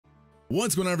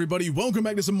What's going on, everybody? Welcome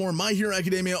back to some more My Hero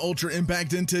Academia Ultra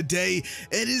Impact, and today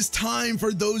it is time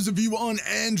for those of you on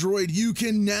Android. You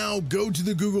can now go to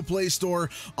the Google Play Store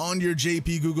on your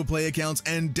JP Google Play accounts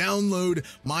and download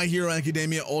My Hero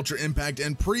Academia Ultra Impact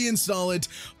and pre-install it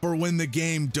for when the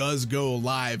game does go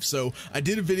live. So I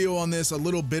did a video on this a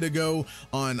little bit ago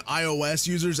on iOS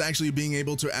users actually being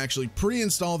able to actually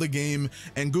pre-install the game,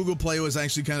 and Google Play was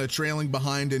actually kind of trailing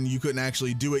behind and you couldn't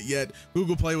actually do it yet.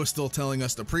 Google Play was still telling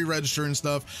us to pre-register and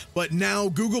stuff, but now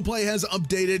Google Play has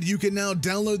updated. You can now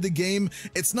download the game.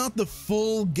 It's not the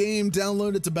full game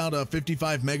download, it's about a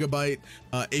 55 megabyte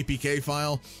APK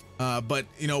file, but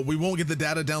you know, we won't get the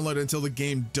data download until the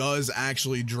game does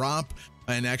actually drop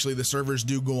and actually the servers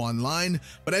do go online.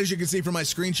 But as you can see from my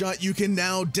screenshot, you can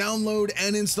now download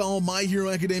and install My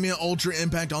Hero Academia Ultra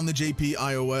Impact on the JP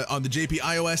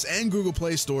iOS and Google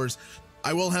Play stores.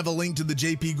 I will have a link to the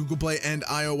JP, Google Play, and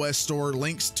iOS store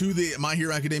links to the My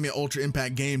Hero Academia Ultra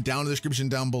Impact game down in the description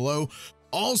down below.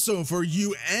 Also, for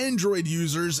you Android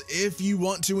users, if you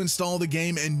want to install the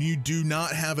game and you do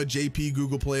not have a JP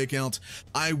Google Play account,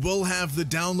 I will have the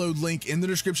download link in the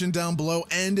description down below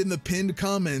and in the pinned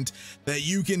comment that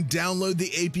you can download the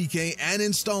APK and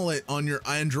install it on your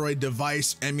Android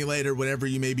device, emulator, whatever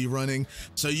you may be running.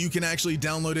 So you can actually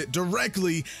download it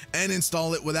directly and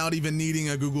install it without even needing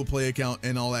a Google Play account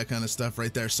and all that kind of stuff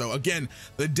right there. So again,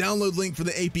 the download link for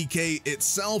the APK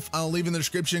itself, I'll leave in the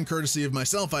description courtesy of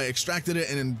myself. I extracted it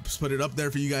and then put it up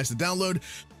there for you guys to download.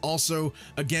 Also,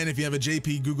 again, if you have a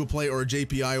JP Google Play or a JP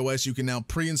iOS, you can now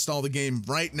pre-install the game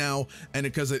right now, and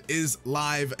because it is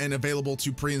live and available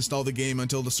to pre-install the game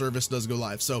until the service does go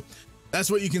live. So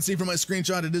that's what you can see from my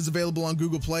screenshot. It is available on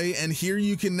Google Play, and here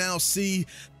you can now see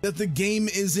that the game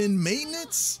is in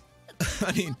maintenance.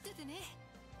 I mean,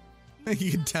 you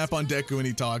can tap on Deku when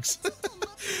he talks.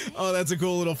 Oh, that's a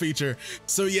cool little feature.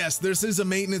 So yes, this is a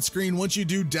maintenance screen. Once you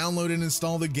do download and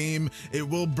install the game, it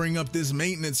will bring up this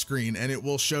maintenance screen, and it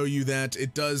will show you that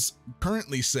it does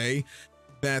currently say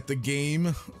that the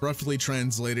game, roughly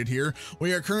translated here,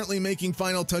 we are currently making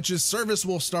final touches. Service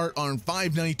will start on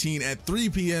 5/19 at 3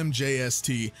 p.m.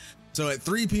 JST. So at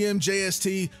 3 p.m.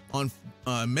 JST on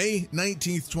May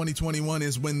 19th, 2021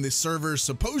 is when the servers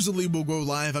supposedly will go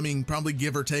live. I mean, probably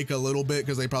give or take a little bit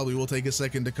because they probably will take a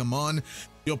second to come on.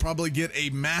 You'll probably get a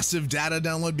massive data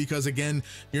download because again,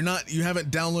 you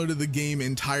haven't downloaded the game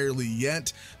entirely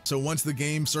yet. So once the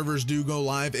game servers do go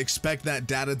live, expect that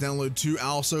data download to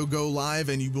also go live,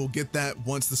 and you will get that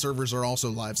once the servers are also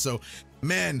live. So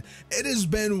man, it has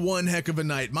been one heck of a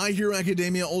night. My Hero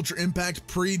Academia Ultra Impact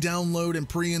pre-download and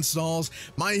pre-installs.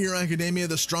 My Hero Academia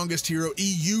The Strongest Hero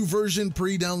EU version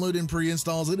pre-download and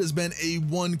pre-installs. It has been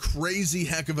one crazy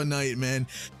heck of a night, man.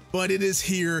 But it is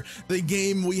here, the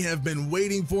game we have been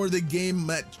waiting for, the game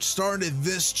that started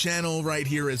this channel right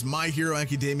here is My Hero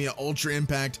Academia Ultra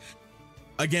Impact.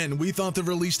 Again, we thought the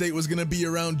release date was going to be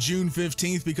around June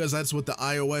 15th because that's what the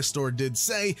iOS store did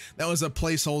say. That was a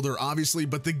placeholder, obviously,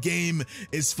 but the game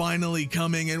is finally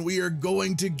coming and we are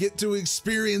going to get to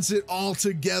experience it all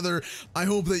together. I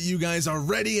hope that you guys are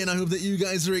ready, and I hope that you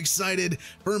guys are excited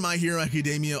for My Hero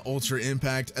Academia Ultra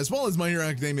Impact, as well as My Hero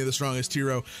Academia The Strongest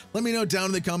Hero. Let me know down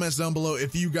in the comments down below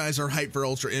if you guys are hyped for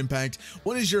Ultra Impact.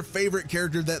 What is your favorite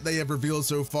character that they have revealed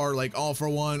so far, like All For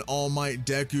One, All Might,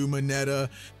 Deku, Mineta,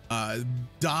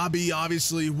 Dabi,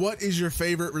 obviously? What is your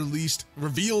favorite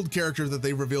revealed character that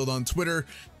they revealed on Twitter?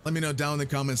 Let me know down in the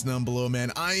comments down below,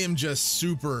 man. I am just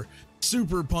super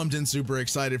pumped and super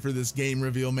excited for this game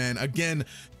reveal, man. Again,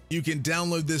 you can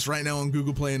download this right now on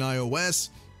Google Play and iOS.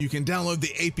 You can download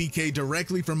the APK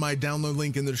directly from my download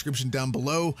link in the description down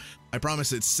below. I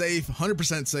promise it's safe,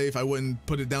 100% safe. I wouldn't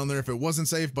put it down there if it wasn't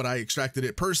safe, but I extracted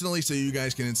it personally so you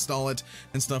guys can install it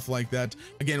and stuff like that.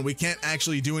 Again, we can't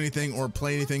actually do anything or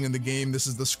play anything in the game. This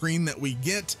is the screen that we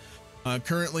get.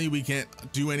 Currently, we can't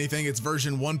do anything. It's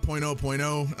version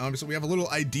 1.0.0. Obviously, we have a little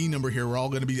ID number here. We're all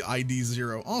going to be ID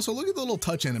 0. Also, look at the little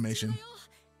touch animation.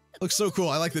 Looks so cool.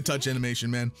 I like the touch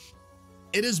animation, man.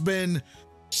 It has been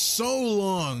so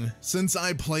long since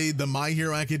I played the My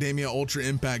Hero Academia Ultra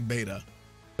Impact beta.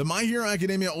 The My Hero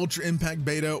Academia Ultra Impact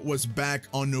beta was back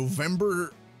on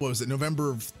November, what was it,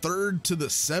 November 3rd to the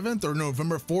 7th or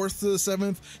November 4th to the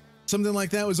 7th? Something like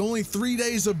that. It was only 3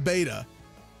 days of beta.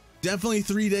 Definitely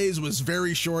 3 days was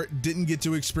very short. Didn't get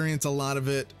to experience a lot of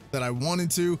it that I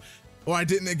wanted to. Or I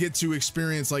didn't get to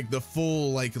experience like the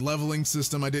full like leveling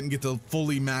system. I didn't get to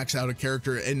fully max out a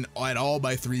character at all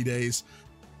by 3 days.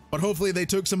 But hopefully they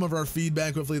took some of our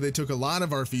feedback. Hopefully they took a lot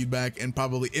of our feedback and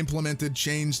probably implemented,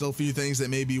 changed a few things that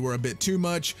maybe were a bit too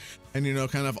much, and, you know,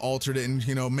 kind of altered it and,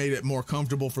 you know, made it more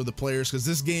comfortable for the players, because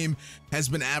this game has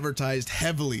been advertised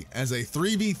heavily as a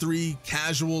 3v3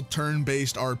 casual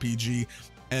turn-based RPG.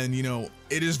 And, you know,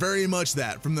 it is very much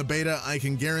that. From the beta, I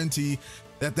can guarantee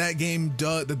that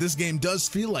this game does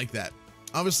feel like that.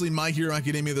 Obviously, My Hero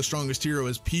Academia The Strongest Hero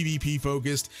is PvP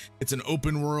focused. It's an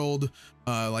open world,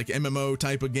 like MMO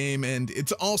type of game, and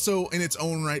it's also in its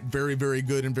own right very, very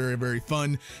good and very, very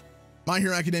fun. My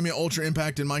Hero Academia Ultra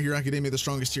Impact and My Hero Academia The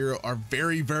Strongest Hero are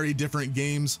very, very different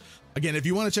games. Again, if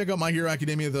you want to check out My Hero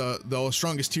Academia the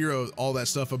Strongest Hero, all that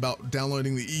stuff about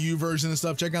downloading the EU version and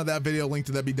stuff, check out that video. Link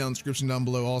to that be down in the description down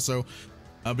below also.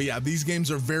 But yeah, these games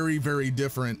are very, very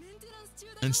different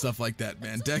and stuff like that,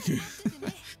 man. Deku.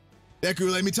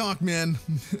 Deku, let me talk, man.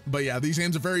 But yeah, these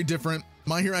games are very different.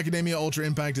 My Hero Academia Ultra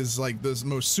Impact is like the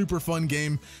most super fun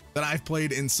game that I've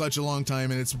played in such a long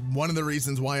time, and it's one of the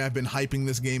reasons why I've been hyping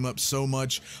this game up so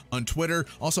much on Twitter.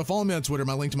 Also, follow me on Twitter.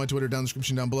 My link to my Twitter down in the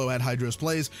description down below at Hydros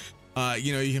Plays.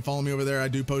 You know, you can follow me over there. I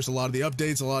do post a lot of the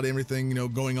updates, a lot of everything, you know,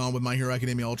 going on with My Hero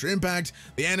Academia Ultra Impact,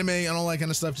 the anime, and all that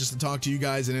kind of stuff, just to talk to you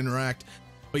guys and interact.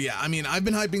 But yeah, I mean, I've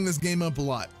been hyping this game up a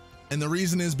lot. And the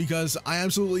reason is because I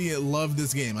absolutely love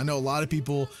this game. I know a lot of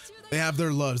people, they have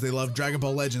their loves. They love Dragon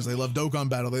Ball Legends. They love Dokkan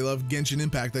Battle. They love Genshin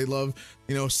Impact. They love,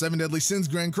 you know, Seven Deadly Sins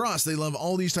Grand Cross. They love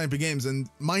all these type of games. And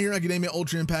My Hero Academia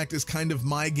Ultra Impact is kind of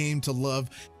my game to love,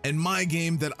 and my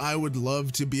game that I would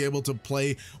love to be able to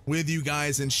play with you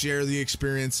guys and share the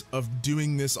experience of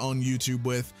doing this on YouTube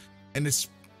with. And it's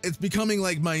becoming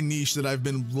like my niche that I've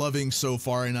been loving so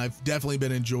far, and I've definitely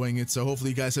been enjoying it. So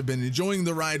hopefully you guys have been enjoying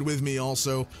the ride with me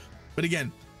also. But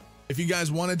again, if you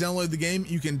guys want to download the game,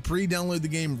 you can pre-download the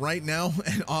game right now.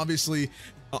 And obviously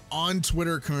on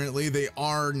Twitter currently, they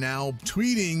are now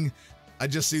tweeting. I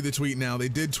just see the tweet now. They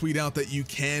did tweet out that you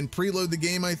can preload the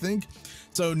game, I think.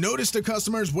 So notice to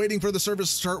customers waiting for the service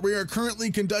to start, we are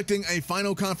currently conducting a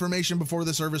final confirmation before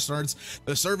the service starts.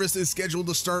 The service is scheduled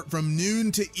to start from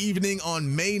noon to evening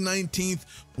on May 19th,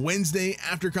 Wednesday.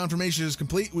 After confirmation is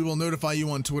complete, we will notify you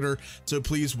on Twitter, so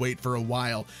please wait for a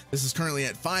while. This is currently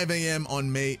at 5 a.m. on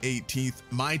May 18th,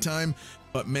 my time,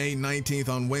 but May 19th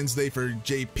on Wednesday for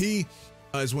JP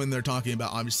is when they're talking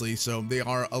about, obviously. So they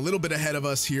are a little bit ahead of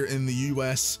us here in the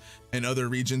US and other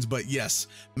regions, but yes,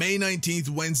 May 19th,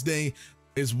 Wednesday,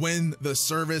 is when the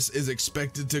service is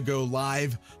expected to go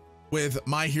live with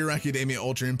My Hero Academia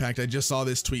Ultra Impact. I just saw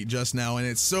this tweet just now, and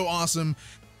it's so awesome.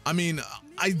 I mean,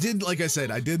 like I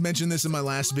said, I did mention this in my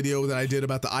last video that I did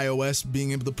about the iOS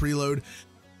being able to preload,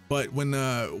 but when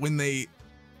they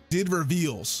did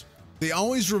reveals, they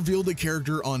always reveal the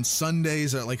character on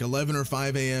Sundays at like 11 or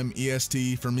 5 a.m.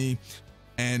 EST for me.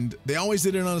 And they always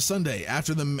did it on a Sunday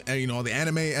after the, you know, the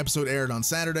anime episode aired on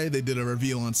Saturday. They did a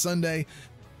reveal on Sunday,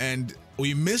 and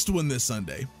we missed one this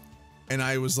Sunday. And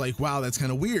I was like, wow, that's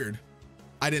kind of weird.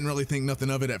 I didn't really think nothing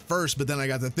of it at first, but then I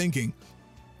got to thinking,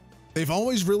 they've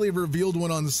always really revealed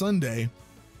one on the Sunday.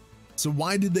 So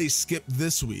why did they skip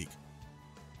this week?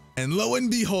 And lo and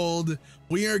behold,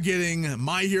 we are getting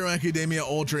My Hero Academia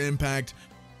Ultra Impact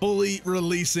fully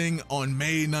releasing on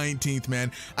May 19th,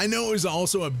 man. I know it was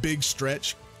also a big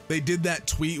stretch. They did that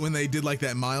tweet when they did like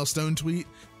that milestone tweet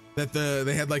that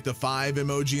they had like the 5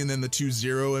 emoji and then the 2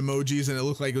 0 emojis, and it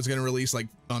looked like it was going to release like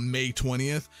on May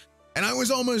 20th. And I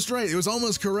was almost right. It was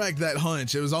almost correct, that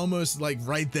hunch. It was almost like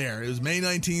right there. It was May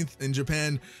 19th in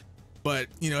Japan. But,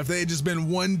 you know, if they had just been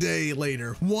one day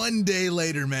later,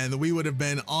 man, that we would have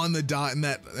been on the dot. And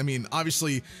that, I mean,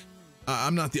 obviously,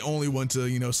 I'm not the only one to,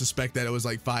 you know, suspect that it was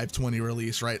like 5/20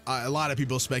 release, right? A lot of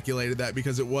people speculated that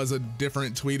because it was a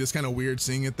different tweet. It's kind of weird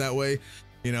seeing it that way,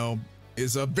 you know,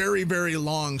 is a very, very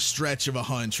long stretch of a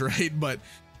hunch, right? But,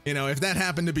 you know, if that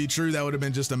happened to be true, that would have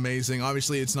been just amazing.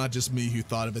 Obviously, it's not just me who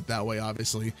thought of it that way,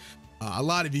 obviously. A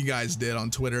lot of you guys did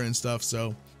on Twitter and stuff,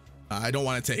 so I don't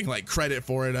want to take like credit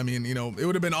for it. I mean, you know, it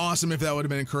would have been awesome if that would have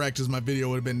been correct, as my video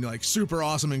would have been like super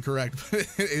awesome and correct, but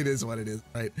it is what it is,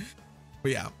 right?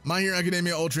 But yeah, My Hero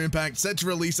Academia Ultra Impact set to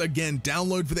release again.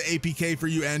 Download for the APK for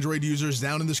you Android users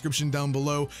down in the description down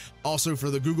below. Also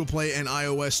for the Google Play and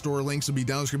iOS store, links will be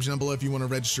down in the description down below if you want to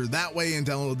register that way and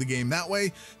download the game that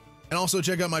way. And also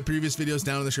check out my previous videos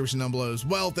down in the description down below as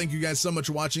well. Thank you guys so much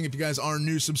for watching. If you guys are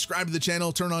new, subscribe to the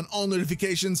channel, turn on all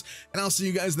notifications, and I'll see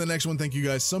you guys in the next one. Thank you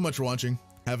guys so much for watching.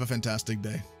 Have a fantastic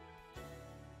day.